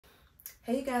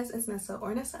Hey you guys, it's Nessa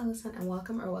or Nessa Ellison, and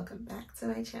welcome back to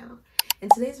my channel. In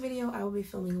today's video, I will be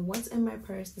filming what's in my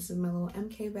purse. This is my little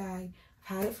MK bag.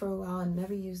 I've had it for a while and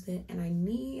never used it, and I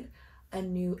need a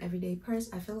new everyday purse.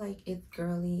 I feel like it's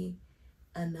girly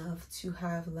enough to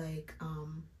have like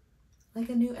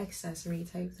a new accessory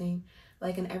type thing.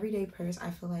 Like an everyday purse, I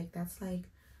feel like that's like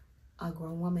a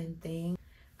grown woman thing.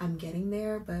 I'm getting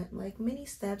there, but like mini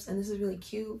steps, and this is really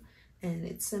cute. And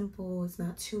it's simple, it's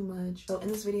not too much. So in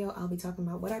this video, I'll be talking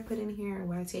about what I put in here and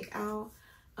what I take out,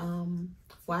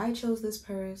 why I chose this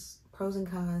purse, pros and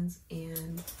cons,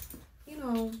 and you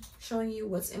know, showing you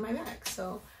what's in my bag.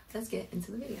 So let's get into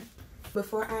the video.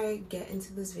 Before I get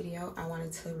into this video, I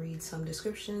wanted to read some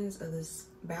descriptions of this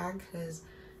bag because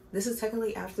this is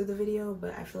technically after the video,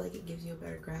 but I feel like it gives you a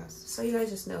better grasp. So you guys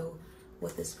just know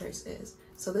what this purse is.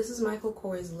 So this is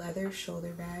michaelkors leather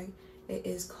shoulder bag. It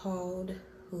is called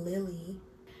Lilly,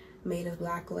 made of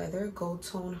black leather, gold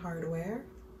tone hardware.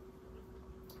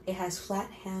 It has flat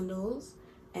handles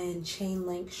and chain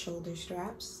link shoulder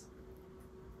straps.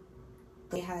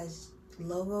 It has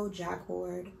logo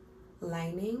jacquard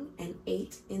lining and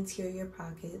 8 interior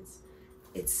pockets.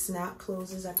 It snap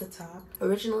closes at the top.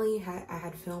 Originally I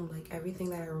had filmed like everything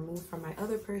that I removed from my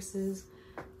other purses,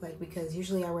 like because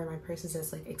usually I wear my purses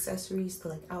as like accessories to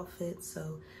like outfits.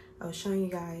 So I was showing you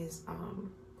guys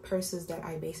purses that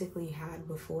I basically had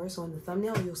before. So in the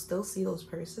thumbnail you'll still see those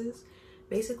purses.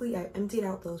 Basically I emptied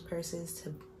out those purses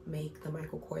to make the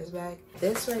michaelkors bag.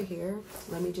 This right here,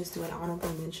 let me just do an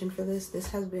honorable mention for this. This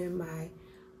has been my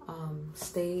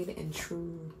stayed and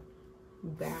true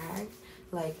bag.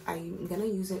 Like I'm gonna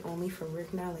use it only for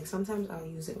work now. Like sometimes I'll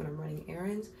use it when I'm running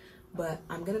errands, but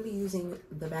I'm gonna be using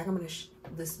the bag I'm gonna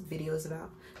this video is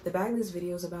about. The bag this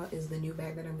video is about is the new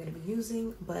bag that I'm gonna be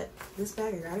using. But this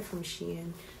bag, I got it from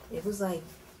Shein. It was like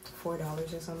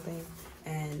 $4 or something,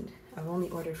 and I've only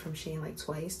ordered from Shein like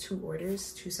twice, two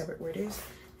separate orders,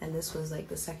 and this was like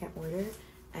the second order.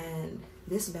 And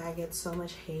this bag gets so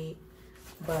much hate,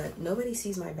 but nobody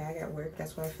sees my bag at work.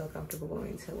 That's why I feel comfortable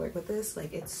going to work with this.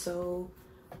 Like it's so,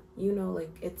 you know,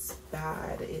 like it's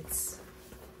bad, it's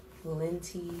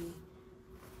linty,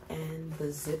 and the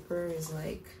zipper is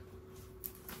like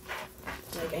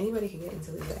anybody can get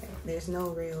into the bag. There's no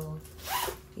real,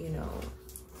 you know,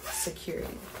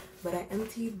 security. But I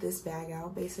emptied this bag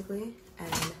out basically,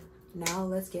 and now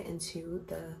let's get into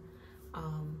the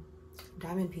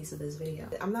diamond piece of this video.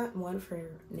 I'm not one for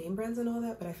name brands and all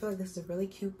that, but I feel like this is a really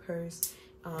cute purse.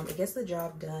 It gets the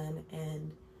job done,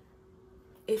 and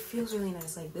it feels really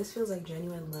nice. Like this feels like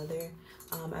genuine leather.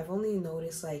 I've only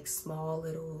noticed like small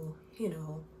little, you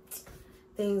know,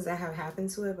 things that have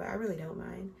happened to it, but I really don't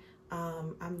mind.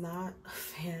 I'm not a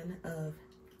fan of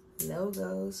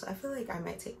logos, so I feel like I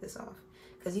might take this off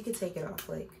because you can take it off.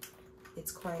 Like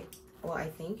it's quite, well, I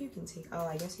think you can take, oh,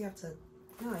 I guess you have to,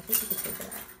 no, I think you can take it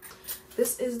off.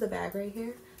 This is the bag right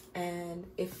here, and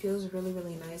it feels really,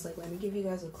 really nice. Like let me give you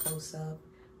guys a close-up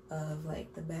of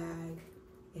like the bag.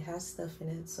 It has stuff in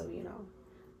it, so you know,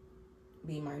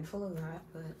 be mindful of that.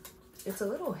 But it's a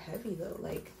little heavy though.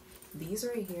 Like these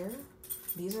right here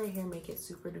make it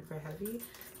super duper heavy.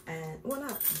 And well,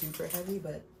 not duper heavy,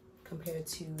 but compared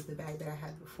to the bag that I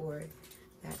had before,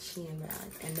 that Shein bag.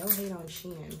 And no hate on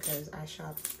Shein because I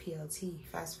shop PLT,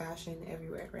 fast fashion,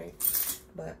 everywhere, right?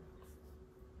 But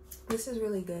this is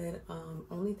really good.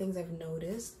 Only things I've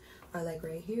noticed are like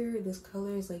right here, this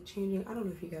color is like changing. I don't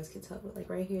know if you guys can tell, but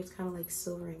like right here it's kind of like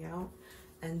silvering out,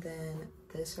 and then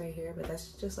this right here, but that's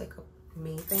just like a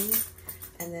me thing.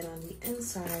 And then on the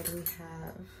inside we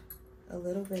have a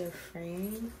little bit of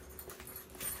frame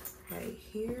right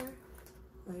here.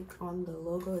 Like on the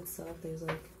logo itself there's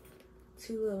like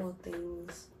 2 little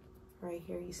things right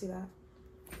here, you see that?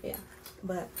 Yeah.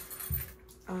 But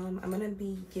I'm gonna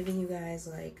be giving you guys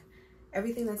like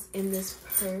everything that's in this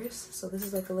purse. So this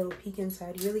is like a little peek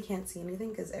inside. You really can't see anything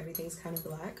because everything's kind of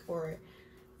black or,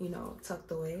 you know,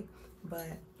 tucked away.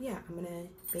 But yeah, I'm gonna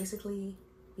basically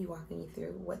be walking you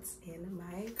through what's in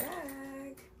my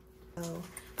bag. So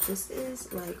this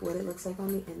is like what it looks like on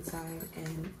the inside,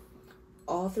 and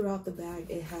all throughout the bag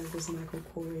it has this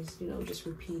michaelkors, you know, just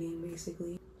repeating,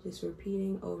 basically just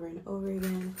repeating over and over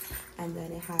again. And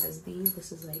then it has these,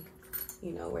 this is like,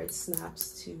 you know, where it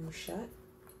snaps to shut,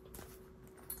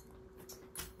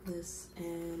 this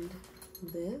and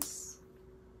this.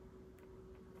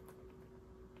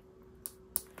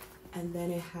 And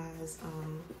then it has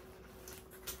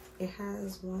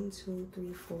 1, 2,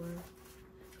 3, 4,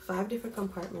 5 different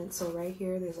compartments. So right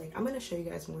here there's like, I'm going to show you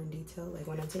guys more in detail like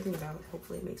when I'm taking it out,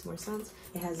 hopefully it makes more sense.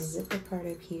 It has a zipper part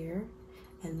up here,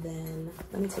 and then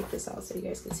let me take this out so you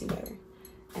guys can see better.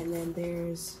 And then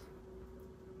there's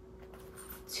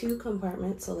 2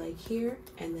 compartments, so like here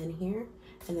and then here,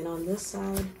 and then on this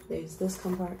side there's this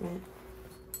compartment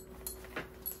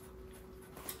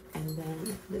and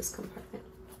then this compartment.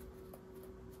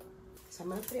 So I'm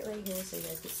gonna put it right here so you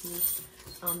guys can see.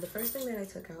 The first thing that I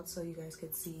took out so you guys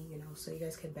could see, you know, so you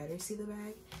guys could better see the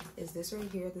bag, is this right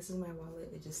here. This is my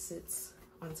wallet. It just sits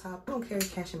on top. I don't carry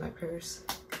cash in my purse.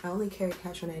 I only carry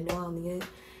cash when I know I'll need it.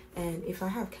 And if I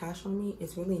have cash on me,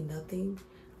 it's really nothing.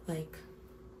 Like,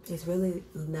 it's really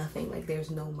nothing. Like,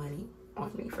 there's no money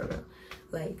on me for real.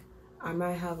 Like, I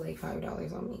might have like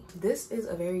 $5 on me. This is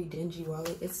a very dingy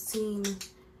wallet. It's seen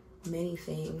many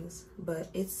things, but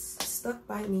it's stuck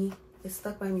by me. It's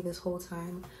stuck by me this whole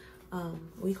time.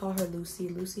 We call her Lucy.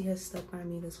 Lucy has stuck by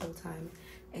me this whole time,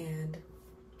 and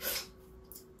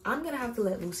I'm gonna have to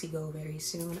let Lucy go very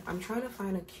soon. I'm trying to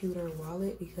find a cuter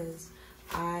wallet because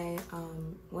I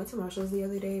went to Marshall's the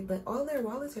other day, but all their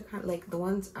wallets are kind of like the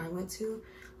ones I went to.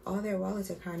 All their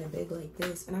wallets are kind of big like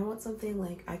this, and I want something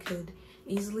like I could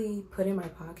easily put in my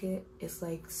pocket. It's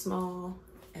like small,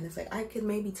 and it's like I could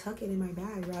maybe tuck it in my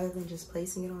bag rather than just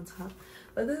placing it on top.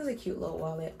 But this is a cute little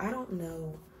wallet. I don't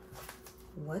know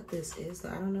what this is though.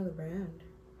 I don't know the brand.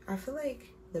 I feel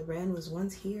like the brand was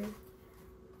once here,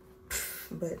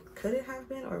 but could it have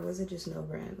been, or was it just no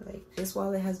brand? Like, this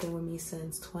wallet has been with me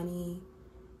since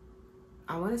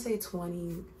I want to say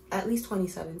at least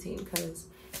 2017, because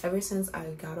ever since I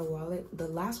got a wallet, the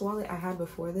last wallet I had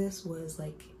before this was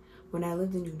like when I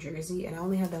lived in New Jersey, and I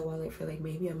only had that wallet for like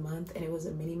maybe a month, and it was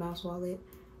a Minnie Mouse wallet,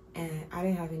 and I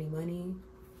didn't have any money.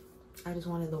 I just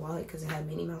wanted the wallet because it had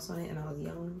Minnie Mouse on it, and I was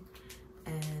young,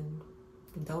 and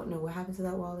don't know what happened to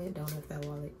that wallet. Don't know if that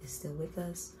wallet is still with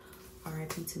us.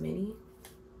 RIP to Minnie,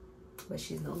 but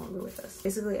she's no longer with us.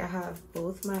 Basically, I have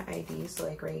both my IDs, so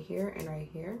like right here and right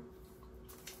here,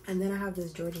 and then I have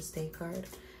this Georgia State card,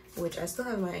 which I still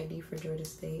have my ID for Georgia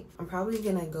State. I'm probably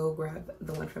gonna go grab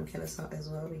the one from Kennesaw as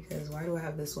well, because why do I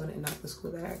have this one and not the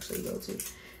school that I actually go to?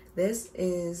 This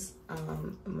is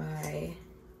my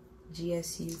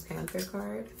GSU Panther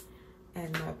card,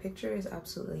 and my picture is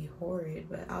absolutely horrid,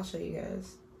 but I'll show you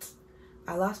guys.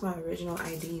 I lost my original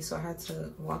ID, so I had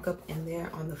to walk up in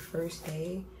there on the first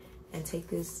day and take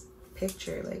this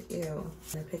picture. Like, ew.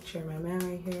 And a picture of my man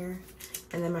right here,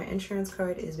 and then my insurance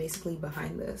card is basically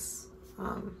behind this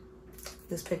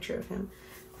this picture of him.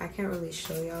 I can't really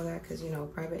show y'all that because, you know,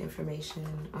 private information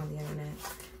on the internet.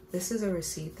 This is a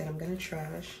receipt that I'm gonna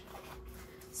trash.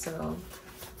 So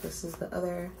this is the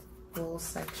other little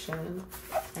section,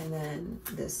 and then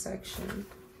this section,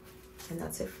 and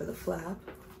that's it for the flap.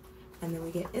 And then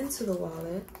we get into the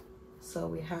wallet. So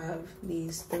we have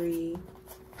these 3,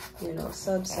 you know,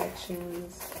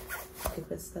 subsections. You can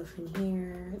put stuff in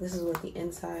here. This is what the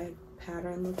inside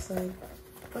pattern looks like.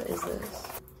 What is this?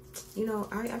 You know,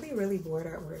 I be really bored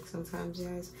at work sometimes,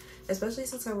 guys, especially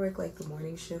since I work like the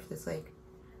morning shift. It's like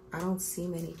I don't see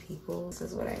many people. This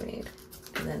is what I made,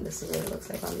 and then this is what it looks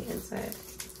like on the inside.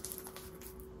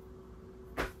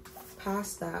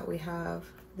 Past that, we have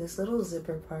this little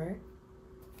zipper part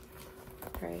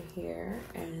right here,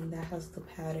 and that has the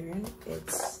pattern.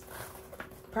 It's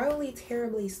probably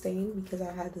terribly stained because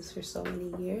I had this for so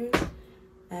many years,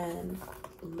 and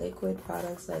liquid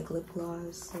products like lip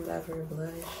gloss, whatever,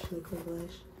 blush, liquid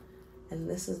blush. And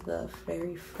this is the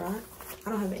very front. I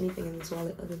don't have anything in this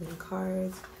wallet other than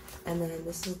cards. And then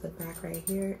this is the back right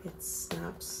here. It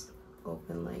snaps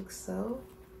open like so.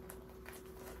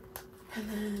 And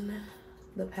then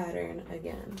the pattern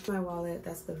again. My wallet,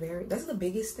 that's the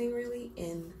biggest thing really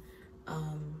in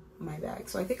my bag.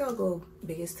 So I think I'll go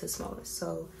biggest to smallest.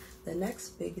 So the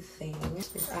next big thing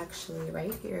is actually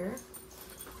right here.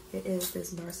 It is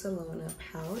this Barcelona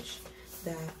pouch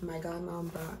that my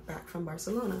godmom brought back from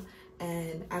Barcelona.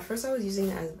 And at first I was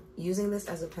using this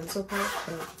as a pencil pouch,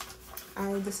 but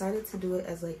I decided to do it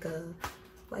as like the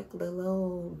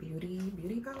little beauty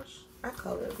pouch. I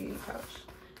call it a beauty pouch.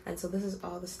 And so this is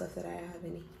all the stuff that I have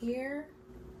in here.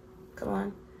 Come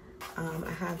on.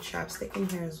 I have chapstick in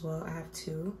here as well. I have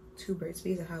two Burt's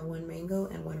Bees. I have one mango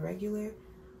and one regular,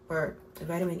 or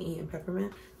vitamin E and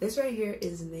peppermint. This right here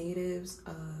is Native's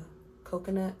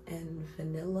coconut and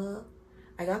vanilla.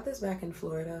 I got this back in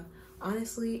Florida.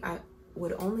 Honestly, I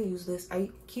would only use this.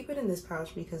 I keep it in this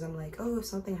pouch because I'm like, oh, if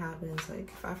something happens,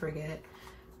 like if I forget.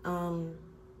 I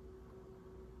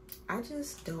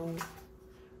just don't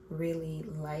really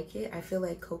like it. I feel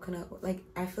like coconut,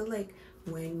 I feel like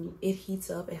when it heats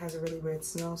up, it has a really weird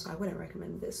smell, so I wouldn't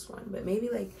recommend this one. But maybe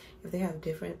like if they have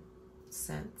different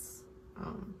scents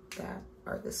that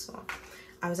are this small.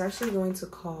 I was actually going to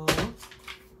call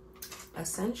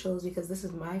Essentials because this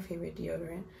is my favorite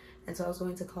deodorant, and so I was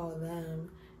going to call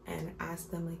them and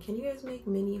ask them, like, can you guys make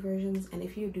mini versions? And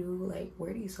if you do, like,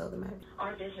 where do you sell them at?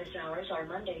 Our business hours are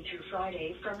Monday through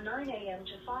Friday from 9 a.m.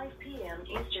 to 5 p.m.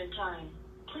 Eastern Time.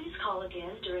 Please call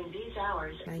again during these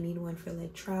hours. I need one for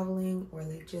like traveling or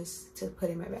like just to put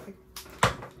in my bag.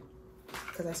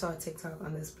 Because I saw a TikTok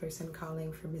on this person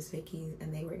calling for Miss Vicky's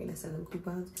and they were going to send them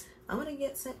coupons. I'm going to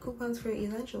get sent coupons for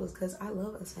essentials because I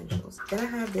love essentials. Then I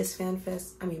have this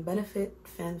Benefit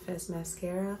Fan Fest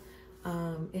mascara.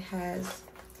 It has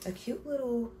a cute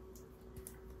little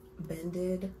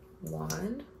bended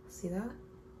wand. See that?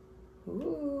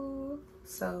 Ooh.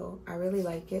 So I really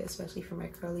like it, especially for my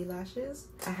curly lashes.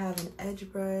 I have an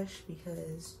edge brush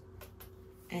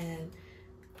and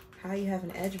how you have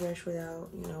an edge brush without,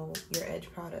 you know, your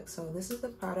edge product. So this is the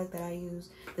product that I use.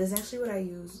 This is actually what I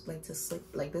use like to sleep.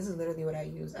 Like this is literally what I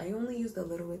use. I only used a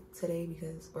little bit today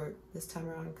or this time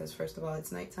around, because first of all,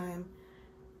 it's nighttime.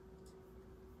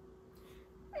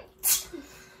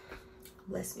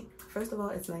 Bless me. First of all,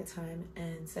 it's nighttime,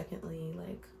 and secondly,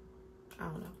 like, I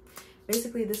don't know.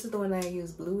 Basically, this is the one that I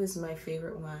use. Blue is my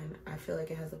favorite one. I feel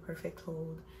like it has the perfect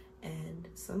hold, and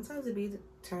sometimes it be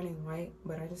turning white,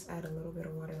 but I just add a little bit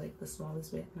of water, like the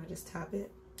smallest bit, and I just tap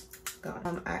it.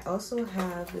 God. I also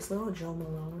have this little Jo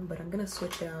Malone, but I'm gonna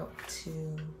switch it out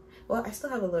to, well, I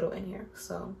still have a little in here,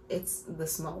 so it's the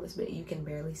smallest bit. You can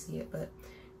barely see it, but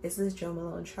it's this Jo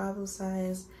Malone travel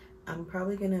size. I'm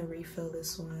probably gonna refill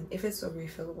this one if it's a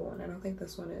refillable one. I don't think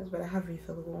this one is, but I have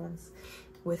refillable ones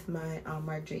with my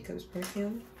Marc Jacobs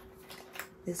perfume.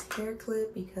 This hair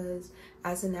clip, because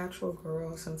as a natural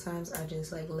girl, sometimes I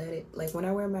just like let it, like when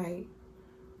I wear my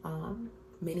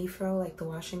mini fro, like the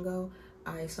wash and go,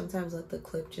 I sometimes let the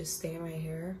clip just stay in my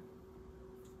hair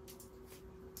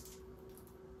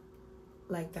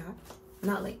like that.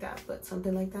 Not like that, but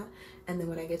something like that. And then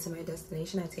when I get to my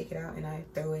destination, I take it out and I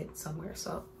throw it somewhere.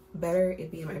 So better it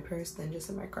be in my purse than just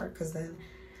in my car, because then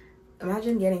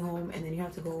imagine getting home and then you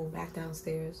have to go back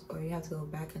downstairs or you have to go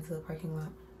back into the parking lot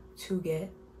to get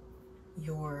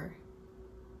your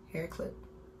hair clip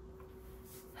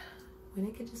when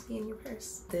it could just be in your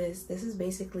purse. This is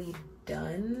basically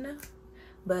done,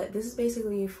 but this is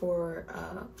basically for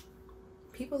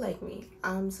people like me.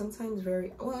 I'm sometimes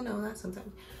not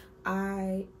sometimes.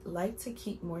 I like to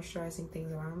keep moisturizing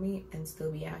things around me and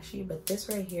still be ashy, but this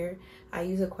right here, I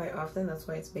use it quite often. That's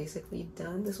why it's basically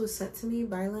done. This was sent to me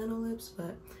by Lanolips,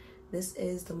 but this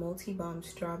is the Multi-Balm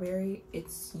Strawberry.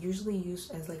 It's usually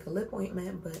used as like a lip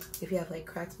ointment, but if you have like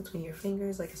cracks between your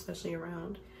fingers, like especially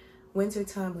around winter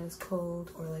time when it's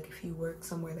cold, or like if you work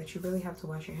somewhere that you really have to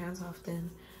wash your hands often,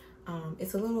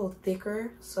 it's a little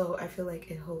thicker, so I feel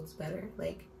like it holds better.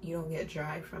 Like you don't get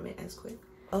dry from it as quick.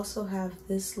 Also have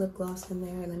this lip gloss in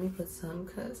there. Let me put some,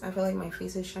 because I feel like my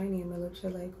face is shiny and my lips are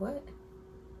like,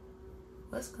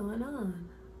 what's going on?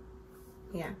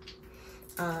 Yeah.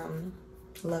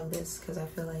 Love this because I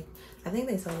think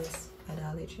they sell this at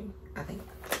Dollar Tree. I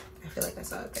feel like I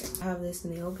saw it there. I have this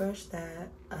nail brush that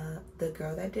the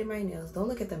girl that did my nails, don't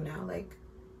look at them now, like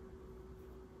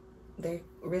they're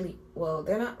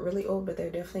not really old, but they're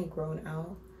definitely grown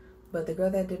out. But the girl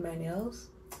that did my nails,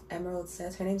 Emerald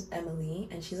says, her name's Emily,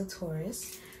 and she's a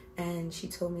Taurus, and she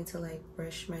told me to like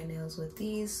brush my nails with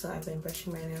these, so I've been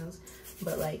brushing my nails.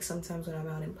 But like sometimes when I'm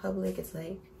out in public, it's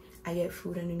like I get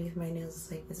food underneath my nails.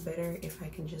 It's like it's better if I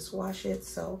can just wash it,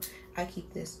 so I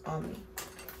keep this on me.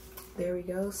 There we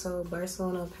go. So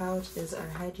Barcelona pouch is our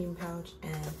hygiene pouch,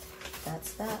 and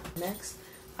that's that. Next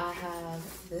I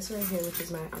have this right here, which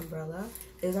is my umbrella.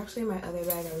 It's actually in my other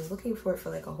bag. I was looking for it for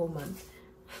like a whole month,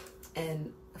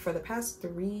 and for the past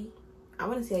I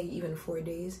want to say like even 4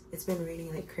 days, it's been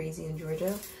raining like crazy in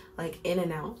Georgia, like in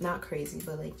and out, not crazy,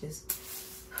 but like just,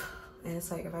 and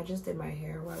it's like if I just did my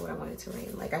hair, why would I want it to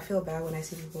rain? Like I feel bad when I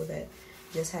see people that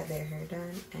just had their hair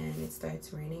done and it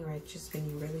starts raining, or it's just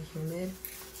been really humid.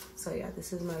 So yeah,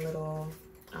 this is my little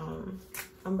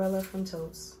umbrella from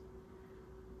Tote.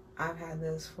 I've had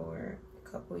this for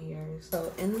couple years. So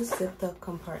in the zipped up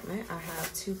compartment, I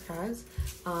have 2 pads.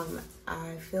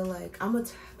 I feel like I'm a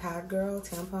pad girl.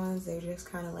 Tampons, they're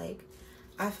just kind of like,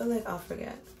 I feel like I'll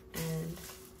forget, and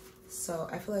so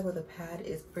I feel like with a pad,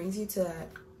 it brings you to that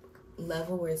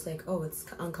level where it's like, oh, it's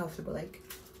uncomfortable, like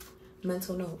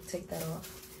mental note, take that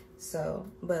off. So,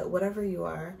 but whatever you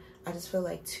are, I just feel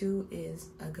like 2 is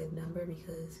a good number,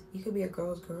 because you could be a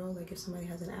girl's girl, like if somebody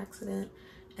has an accident,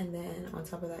 and then on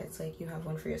top of that, it's like you have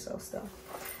one for yourself still.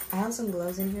 I have some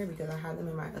gloves in here because I have them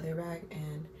in my other bag,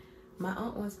 and my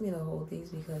aunt wants me to hold these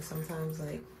because sometimes,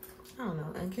 like, I don't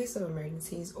know, in case of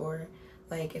emergencies, or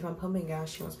like if I'm pumping gas,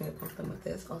 she wants me to pump them with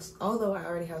this. Although I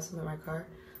already have some in my car,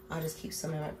 I'll just keep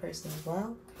some in my purse as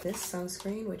well. This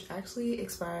sunscreen, which actually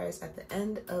expires at the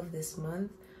end of this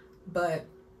month, but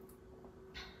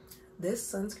this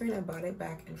sunscreen, I bought it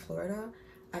back in Florida.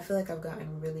 I feel like I've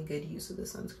gotten really good use of the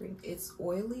sunscreen. It's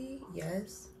oily,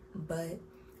 yes, but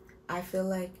I feel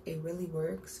like it really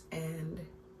works, and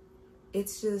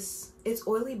it's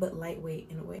oily but lightweight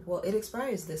in a way. Well, it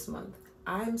expires this month.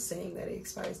 I'm saying that it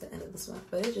expires the end of this month,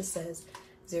 but it just says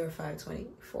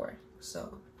 05/24.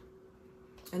 So,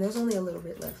 and there's only a little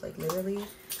bit left. Like literally,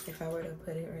 if I were to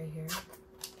put it right here,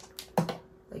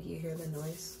 like you hear the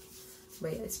noise,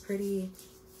 but yeah, it's pretty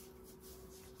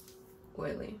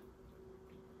oily.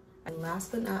 And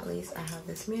last but not least, I have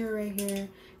this mirror right here.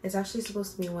 It's actually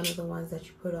supposed to be one of the ones that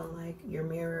you put on like your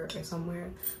mirror or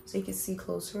somewhere so you can see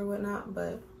closer or whatnot,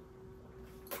 but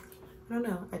I don't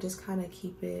know. I just kind of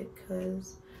keep it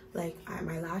because like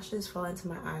my lashes fall into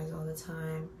my eyes all the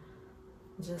time.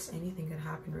 Just anything could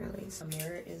happen really. So a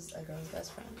mirror is a girl's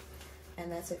best friend.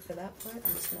 And that's it for that part.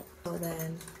 I'm just gonna so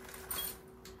then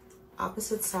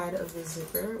opposite side of the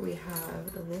zipper we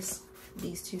have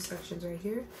these two sections right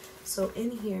here. So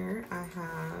in here I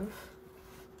have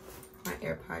my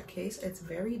AirPod case. It's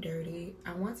very dirty.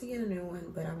 I want to get a new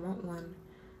one, but I want one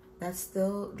that's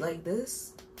still like,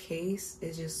 this case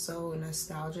is just so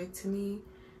nostalgic to me.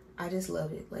 I just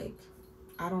love it. Like,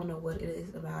 I don't know what it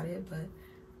is about it, but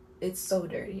it's so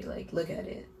dirty. Like, look at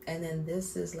it. And then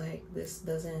this is like, this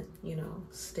doesn't, you know,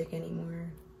 stick anymore,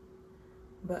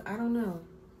 but I don't know.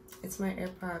 It's my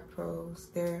AirPod Pros.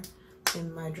 They're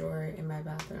in my drawer in my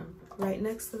bathroom. Right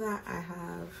next to that I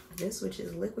have this, which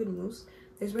is liquid mousse.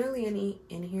 There's barely any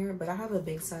in here, but I have a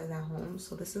big size at home,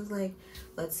 so this is like,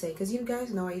 let's say, because you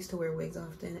guys know I used to wear wigs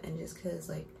often, and just because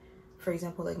like, for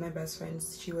example, like my best friend,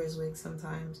 she wears wigs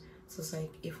sometimes, so it's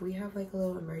like if we have like a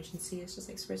little emergency, it's just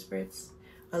like spritz.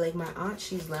 Or like my aunt,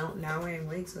 she's now wearing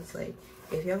wigs, so it's like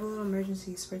if you have a little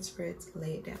emergency, spritz,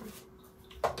 lay it down.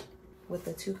 With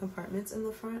the two compartments in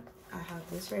the front, I have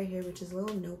this right here, which is a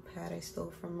little notepad I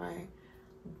stole from my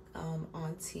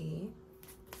auntie.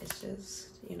 It's just,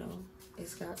 you know,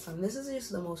 it's got some, this is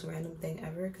just the most random thing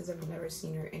ever because I've never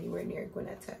seen her anywhere near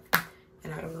Gwinnett Tech,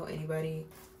 and I don't know anybody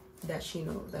that she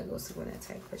knows that goes to Gwinnett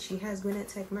Tech, but she has Gwinnett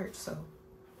Tech merch. So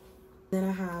then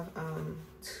I have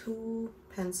 2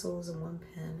 pencils and 1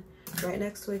 pen right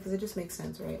next to it because it just makes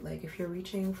sense, right? Like if you're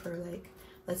reaching for like,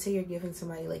 let's say you're giving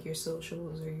somebody like your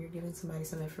socials, or you're giving somebody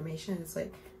some information, it's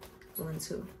like 1,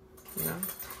 2, you know?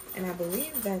 And I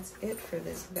believe that's it for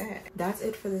this bag. That's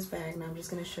it for this bag. Now I'm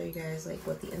just gonna show you guys like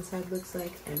what the inside looks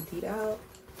like emptied out.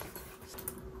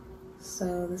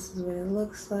 So this is what it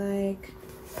looks like.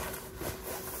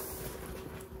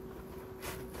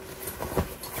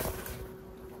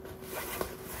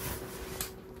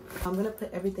 I'm gonna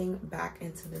put everything back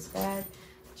into this bag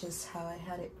just how I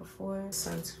had it before.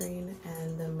 Sunscreen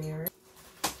and the mirror.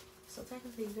 So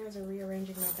technically you guys are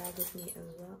rearranging my bag with me as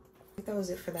well. I think that was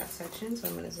it for that section, so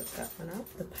I'm gonna zip that one up.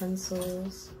 The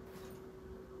pencils.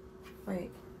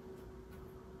 Wait.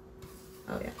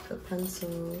 Oh yeah, the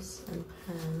pencils and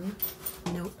pen.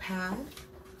 Notepad.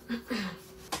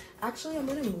 Actually, I'm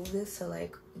gonna move this to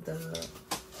like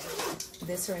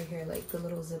this right here, like the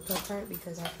little Ziploc part,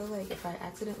 because I feel like if I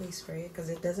accidentally spray it, because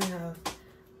it doesn't have,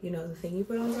 you know, the thing you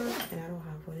put on top, and I don't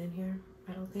have one in here,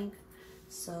 I don't think.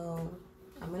 So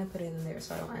I'm gonna put it in there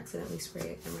so I don't accidentally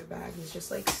spray it in my bag. It's just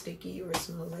like sticky or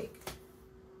smell like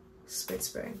spit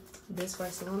spray. This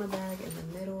Barcelona bag in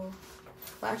the middle.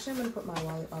 Well, actually I'm gonna put my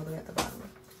wallet all the way at the bottom.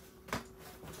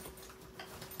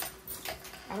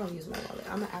 I don't use my wallet.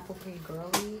 I'm an Apple Pay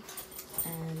girly,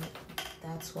 and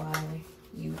that's why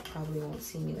you probably won't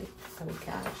see me like hold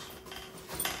cash.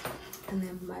 And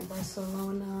then my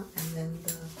Barcelona, and then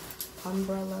the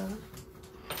umbrella,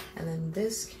 and then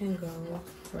this can go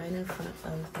right in front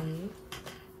of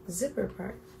the zipper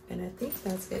part. And I think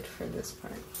that's it for this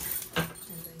part. And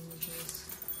then you just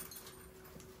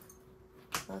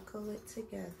buckle it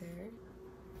together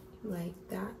like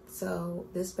that. So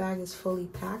this bag is fully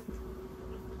packed.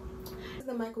 This is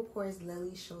the Michael Kors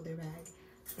Lilly shoulder bag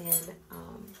and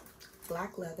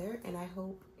black leather, and I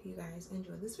hope you guys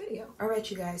enjoyed this video. All right,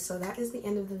 you guys, so that is the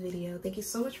end of the video. Thank you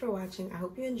so much for watching. I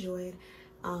hope you enjoyed.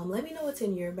 Let me know what's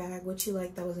in your bag, what you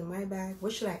like that was in my bag,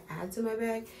 what should I add to my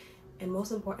bag, and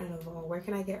most important of all, where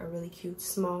can I get a really cute,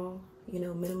 small, you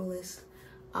know, minimalist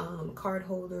card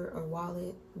holder or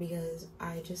wallet, because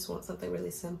I just want something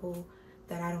really simple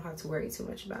that I don't have to worry too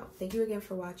much about. Thank you again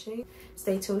for watching.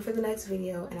 Stay tuned for the next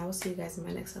video, and I will see you guys in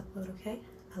my next upload, okay?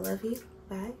 I love you.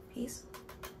 Bye. Peace.